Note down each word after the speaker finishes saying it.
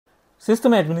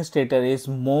System administrator is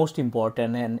most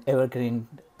important and evergreen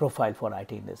profile for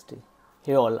IT industry.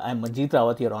 Hey all, I'm Manjeet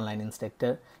Rawat, your online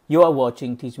instructor. You are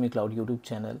watching Teach Me Cloud YouTube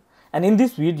channel, and in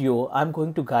this video, I'm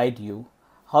going to guide you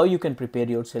how you can prepare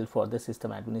yourself for the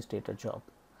system administrator job.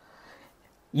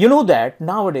 You know that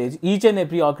nowadays each and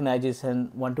every organization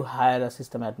want to hire a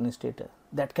system administrator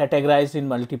that categorized in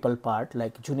multiple parts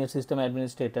like junior system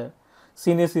administrator,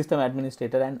 senior system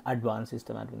administrator, and advanced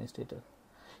system administrator.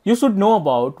 You should know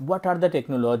about what are the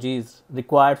technologies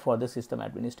required for the system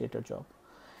administrator job.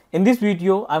 In this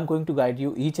video, I am going to guide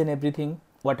you each and everything.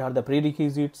 What are the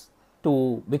prerequisites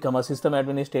to become a system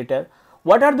administrator?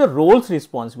 What are the roles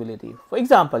responsibility? For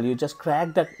example, you just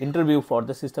crack the interview for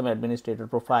the system administrator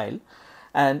profile,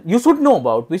 and you should know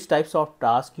about which types of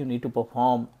tasks you need to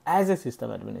perform as a system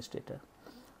administrator.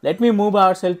 Let me move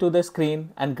ourselves to the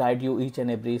screen and guide you each and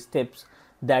every steps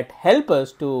that help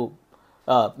us to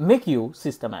make you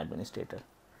system administrator.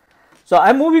 So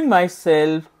I'm moving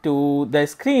myself to the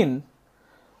screen,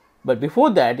 but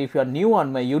before that, if you are new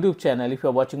on my YouTube channel, if you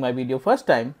are watching my video first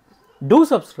time, do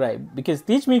subscribe, because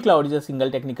Teach Me Cloud is a single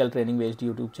technical training based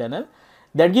YouTube channel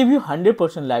that give you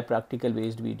 100% live practical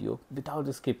based video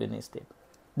without skipping a step.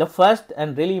 The first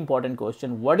and really important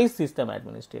question, what is system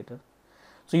administrator?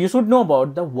 So you should know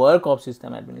about the work of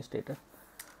system administrator.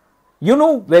 You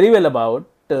know very well about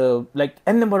like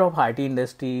n number of IT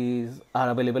industries are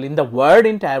available in the world,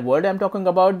 entire world I'm talking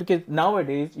about, because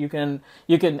nowadays you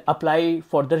can apply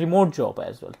for the remote job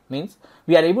as well. Means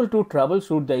we are able to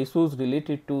troubleshoot the issues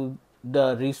related to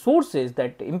the resources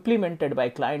that implemented by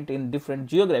client in different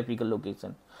geographical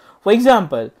location. For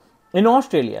example, in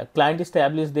Australia, client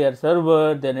established their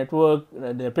server, their network,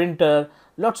 their printer,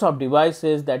 lots of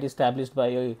devices that established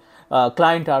by a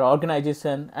client or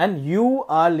organization, and you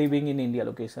are living in India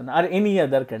location or any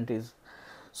other countries.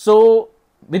 So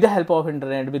with the help of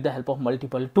internet, with the help of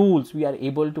multiple tools, we are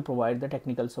able to provide the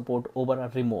technical support over a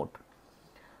remote.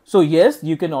 So yes,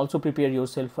 you can also prepare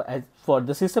yourself for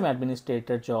the system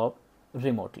administrator job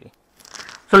remotely.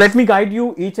 So let me guide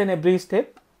you each and every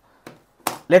step.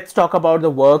 Let's talk about the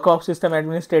work of system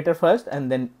administrator first,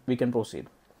 and then we can proceed.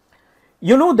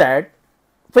 You know that,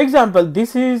 for example,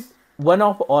 this is one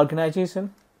of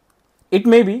organization. It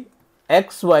may be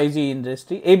XYZ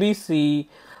industry, ABC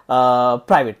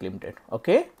private limited.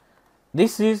 Okay,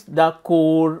 this is the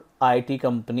core IT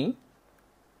company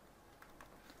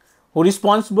who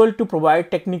responsible to provide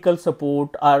technical support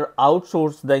or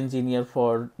outsource the engineer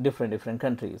for different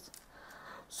countries.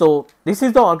 So this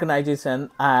is the organization,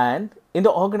 and in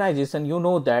the organization, you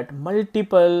know that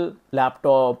multiple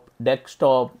laptop,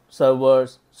 desktop,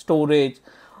 servers, storage.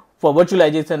 For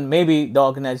virtualization, maybe the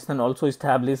organization also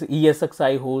established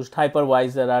ESXi host,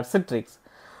 hypervisor, or Citrix.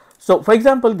 So for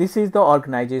example, this is the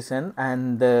organization,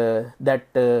 and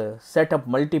that set up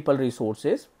multiple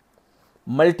resources,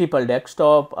 multiple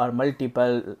desktop or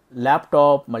multiple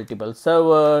laptop, multiple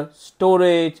server,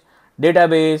 storage,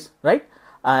 database, right?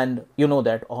 And you know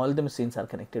that all the machines are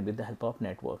connected with the help of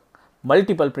network.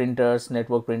 Multiple printers,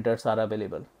 network printers are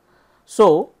available.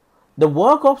 So the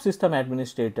work of system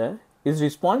administrator is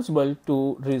responsible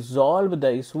to resolve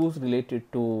the issues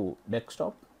related to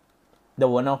desktop. The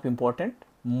one of important,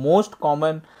 most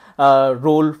common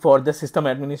role for the system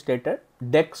administrator,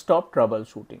 desktop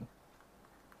troubleshooting.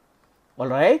 All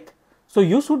right. So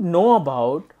you should know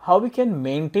about how we can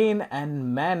maintain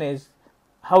and manage,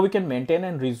 how we can maintain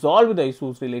and resolve the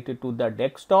issues related to the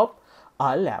desktop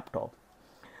or laptop.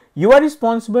 You are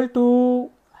responsible to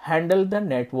handle the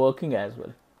networking as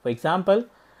well. For example,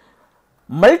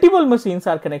 multiple machines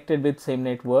are connected with same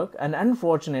network, and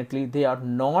unfortunately they are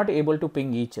not able to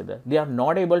ping each other. They are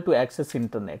not able to access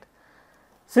internet.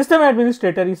 System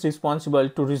administrator is responsible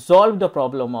to resolve the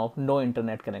problem of no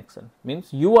internet connection.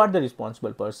 Means you are the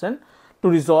responsible person to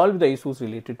resolve the issues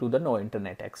related to the no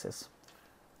internet access.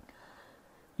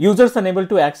 Users unable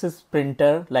to access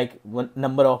printer, like one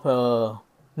number of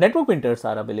network printers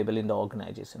are available in the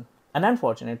organization, and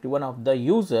unfortunately one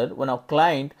of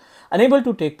client unable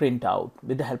to take print out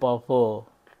with the help of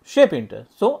share printer.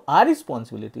 So our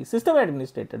responsibility, system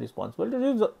administrator responsible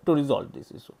to resolve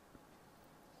this issue.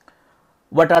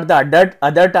 What are the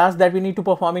other tasks that we need to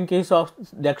perform in case of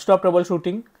desktop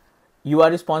troubleshooting? You are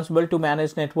responsible to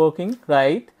manage networking,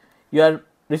 right? You are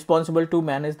responsible to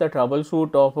manage the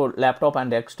troubleshoot of laptop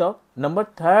and desktop. Number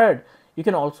third, you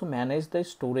can also manage the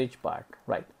storage part,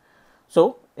 right?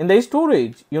 So in the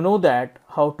storage, you know that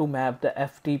how to map the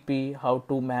FTP, how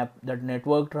to map the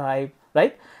network drive,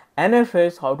 right?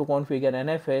 NFS, how to configure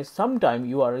NFS. Sometimes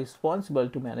you are responsible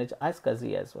to manage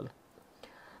iSCSI as well.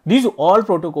 These all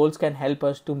protocols can help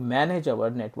us to manage our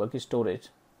network storage,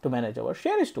 to manage our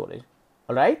share storage.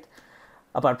 All right.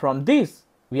 Apart from this,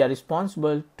 we are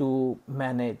responsible to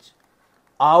manage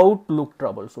Outlook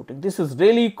troubleshooting. This is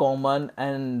really common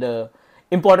and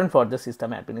important for the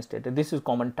system administrator. This is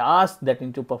common task that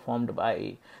need to performed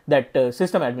by that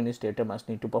system administrator must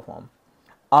need to perform.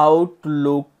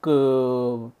 Outlook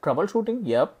troubleshooting.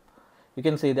 Yep, you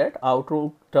can say that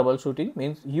Outlook troubleshooting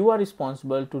means you are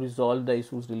responsible to resolve the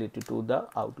issues related to the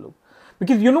Outlook,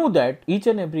 because you know that each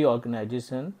and every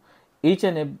organization, each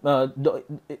and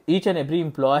every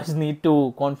employees need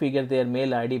to configure their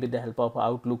mail ID with the help of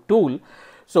Outlook tool.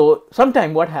 So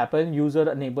sometime what happens, user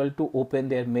unable to open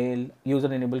their mail, user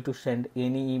unable to send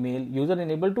any email, user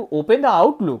unable to open the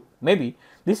Outlook. Maybe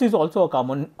this is also a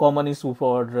common issue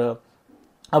for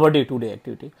our day-to-day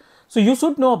activity. So you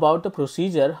should know about the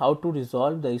procedure how to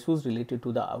resolve the issues related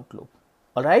to the Outlook.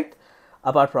 All right.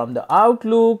 Apart from the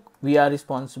Outlook, we are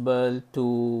responsible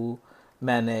to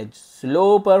manage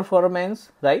slow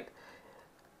performance, right?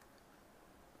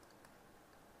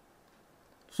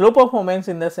 Slow performance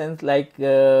in the sense like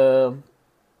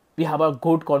we have a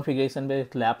good configuration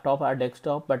with laptop or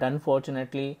desktop, but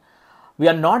unfortunately we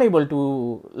are not able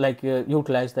to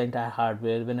utilize the entire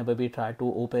hardware. Whenever we try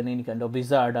to open any kind of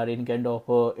wizard or any kind of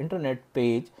internet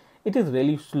page, it is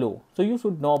really slow. So you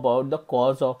should know about the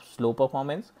cause of slow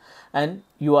performance, and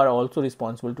you are also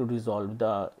responsible to resolve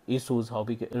the issues, how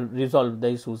we can resolve the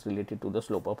issues related to the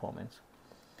slow performance.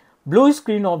 Blue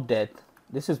screen of death,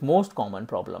 this is most common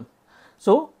problem.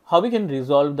 So how we can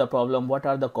resolve the problem, what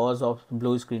are the cause of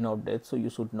blue screen of death? So you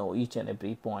should know each and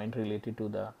every point related to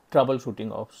the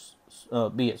troubleshooting of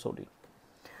BSOD.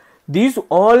 These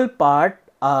all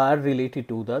parts are related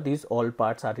to the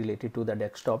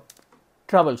desktop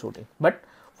troubleshooting. But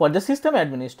for the system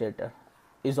administrator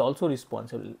is also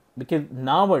responsible, because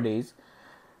nowadays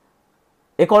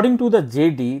according to the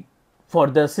JD for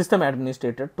the system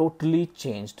administrator totally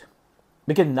changed,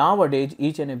 because nowadays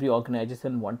each and every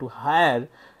organization want to hire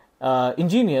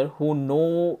engineer who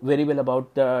know very well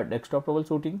about the desktop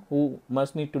troubleshooting, who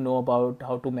must need to know about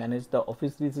how to manage the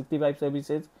Office 365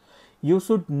 services. You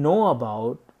should know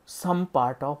about some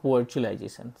part of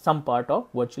virtualization,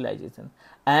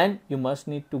 and you must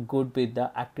need to good with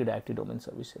the Active Directory domain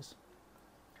services.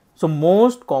 So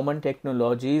most common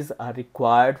technologies are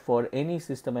required for any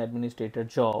system administrator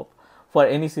job, for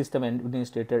any system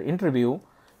administrator interview.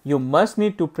 You must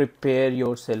need to prepare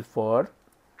yourself for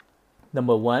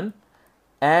number one,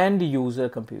 end user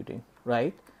computing,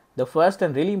 right? The first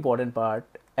and really important part,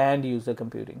 end user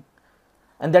computing,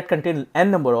 and that contains n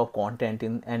number of content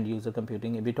in end user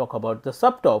computing. If we talk about the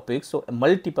subtopics, so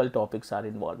multiple topics are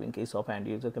involved in case of end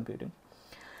user computing.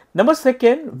 Number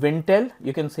second, Wintel,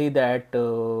 you can say that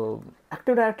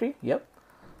Active Directory. Yep,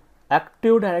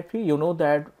 Active Directory, you know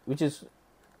that, which is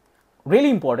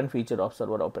really important feature of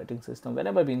server operating system.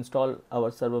 Whenever we install our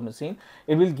server machine,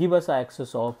 it will give us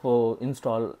access of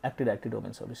install Active Directory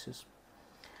domain services.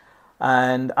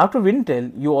 And after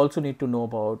Wintel, you also need to know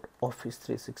about Office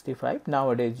 365.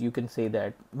 Nowadays you can say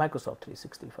that Microsoft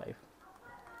 365.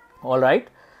 All right.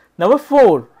 Number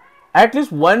four, at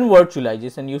least one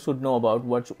virtualization you should know about.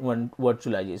 One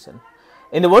virtualization.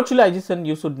 In the virtualization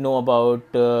you should know about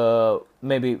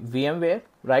maybe VMware,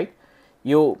 right?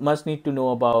 You must need to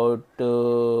know about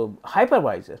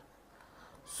hypervisor.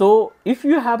 So if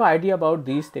you have idea about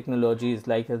these technologies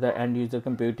like the end user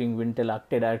computing, Wintel,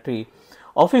 Active Directory,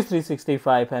 Office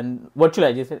 365 and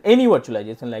virtualization, any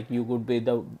virtualization, like you could be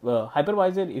the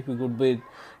hypervisor, if you could be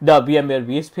the VMware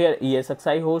vSphere,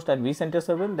 ESXi host and vCenter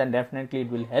server, then definitely it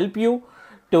will help you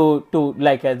to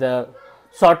like as a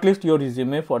shortlist your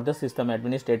resume for the system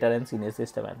administrator and senior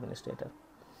system administrator.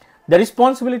 The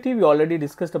responsibility we already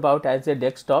discussed about as a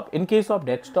desktop. In case of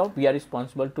desktop, we are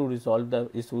responsible to resolve the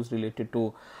issues related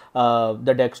to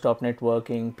the desktop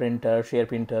networking, printer, share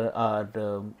printer, or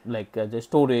the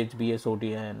storage,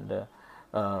 BSOD, and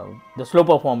the slow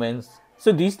performance.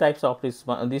 So these types of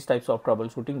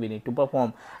troubleshooting we need to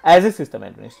perform as a system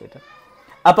administrator.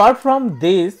 Apart from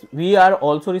this, we are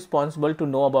also responsible to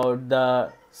know about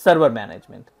the server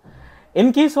management.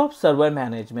 In case of server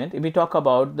management, if we talk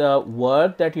about the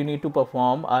work that you need to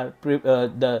perform or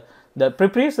the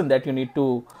preparation that you need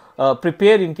to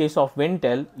prepare in case of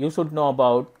Wintel, you should know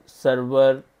about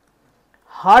server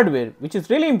hardware, which is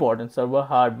really important. Server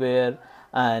hardware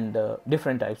and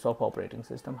different types of operating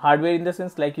system. Hardware in the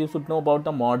sense like you should know about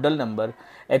the model number,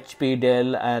 HP,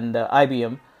 Dell, and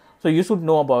IBM. So you should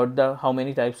know about the how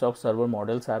many types of server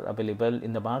models are available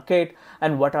in the market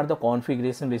and what are the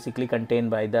configuration basically contained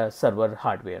by the server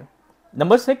hardware.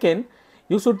 Number second,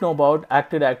 you should know about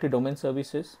Active Directory domain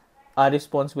services. Our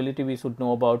responsibility, we should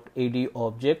know about AD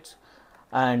objects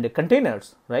and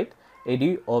containers, right?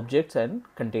 AD, objects and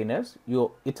containers.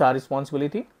 It's our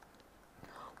responsibility.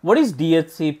 What is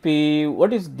DHCP?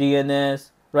 What is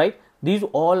DNS? Right? These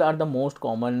all are the most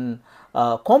common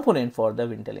component for the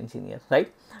Wintel engineer,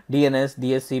 right? DNS,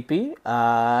 DHCP,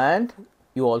 and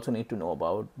you also need to know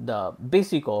about the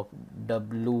basic of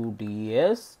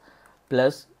WDS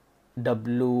plus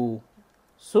WSUS,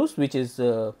 which is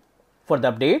for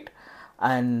the update.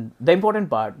 And the important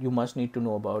part, you must need to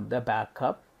know about the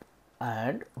backup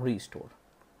and restore,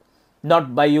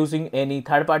 not by using any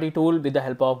third party tool, with the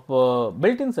help of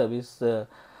built-in service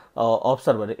of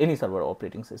server, any server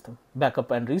operating system,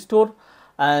 backup and restore.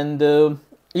 And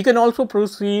you can also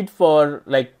proceed for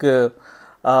like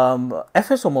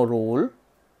FSMO role,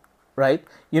 right?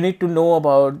 You need to know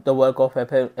about the work of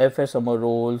FSMO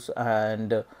roles,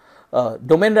 and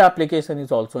domain replication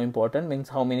is also important, means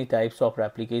how many types of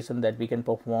replication that we can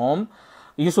perform.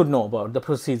 You should know about the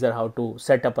procedure, how to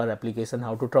set up a replication,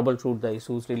 how to troubleshoot the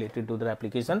issues related to the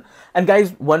replication. And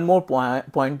guys, one more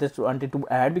point that I wanted to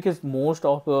add, because most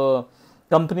of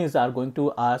companies are going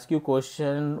to ask you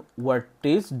question, what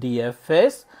is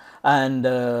DFS and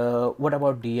what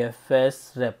about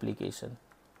DFS replication.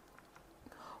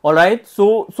 All right,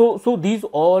 so these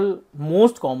all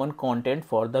most common content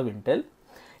for the Wintel.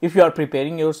 If you are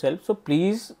preparing yourself, so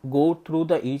please go through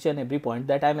the each and every point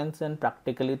that I mentioned,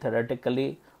 practically,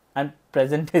 theoretically, and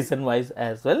presentation wise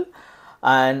as well.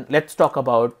 And let's talk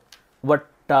about what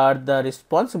are the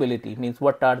responsibility, means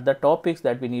what are the topics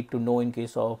that we need to know in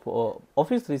case of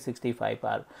Office 365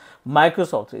 or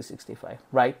Microsoft 365,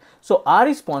 right? So our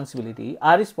responsibility,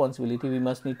 we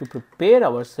must need to prepare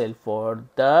ourselves for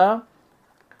the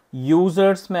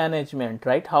users management,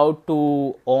 right? How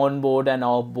to onboard and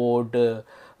offboard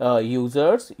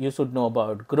users. You should know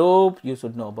about group, you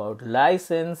should know about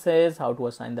licenses, how to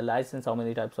assign the license, how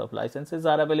many types of licenses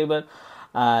are available,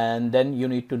 and then you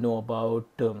need to know about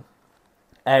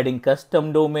adding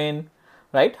custom domain,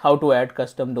 right? How to add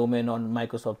custom domain on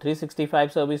Microsoft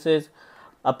 365 services,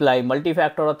 apply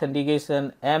multi-factor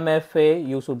authentication, MFA.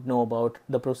 You should know about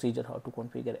the procedure, how to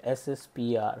configure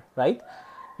SSPR, right?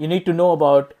 You need to know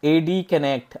about AD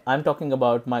Connect. I'm talking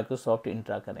about Microsoft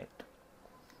Intra Connect,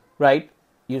 right?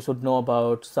 You should know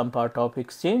about some part of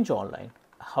Exchange Online,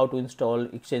 how to install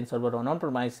Exchange server on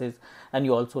premises, and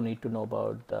you also need to know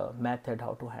about the method,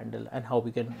 how to handle and how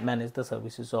we can manage the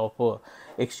services of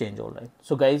Exchange Online.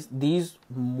 So guys, these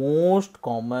most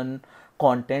common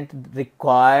content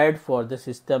required for the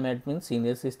system admin,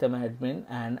 senior system admin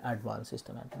and advanced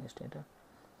system administrator.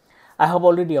 I have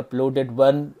already uploaded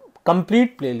one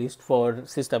complete playlist for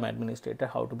system administrator,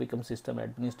 how to become system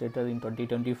administrator in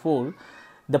 2024.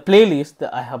 The playlist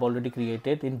I have already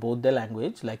created in both the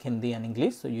language, like Hindi and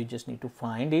English. So you just need to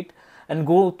find it and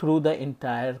go through the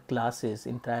entire classes,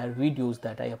 entire videos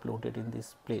that I uploaded in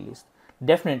this playlist.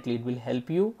 Definitely it will help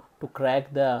you to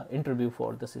crack the interview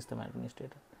for the system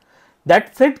administrator.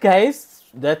 That's it guys,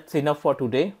 that's enough for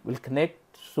today. We'll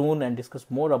connect soon and discuss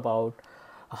more about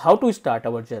how to start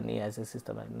our journey as a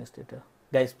system administrator.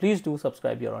 Guys, please do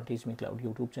subscribe here on Teach Me Cloud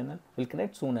YouTube channel. We'll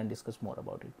connect soon and discuss more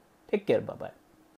about it. Take care. Bye-bye.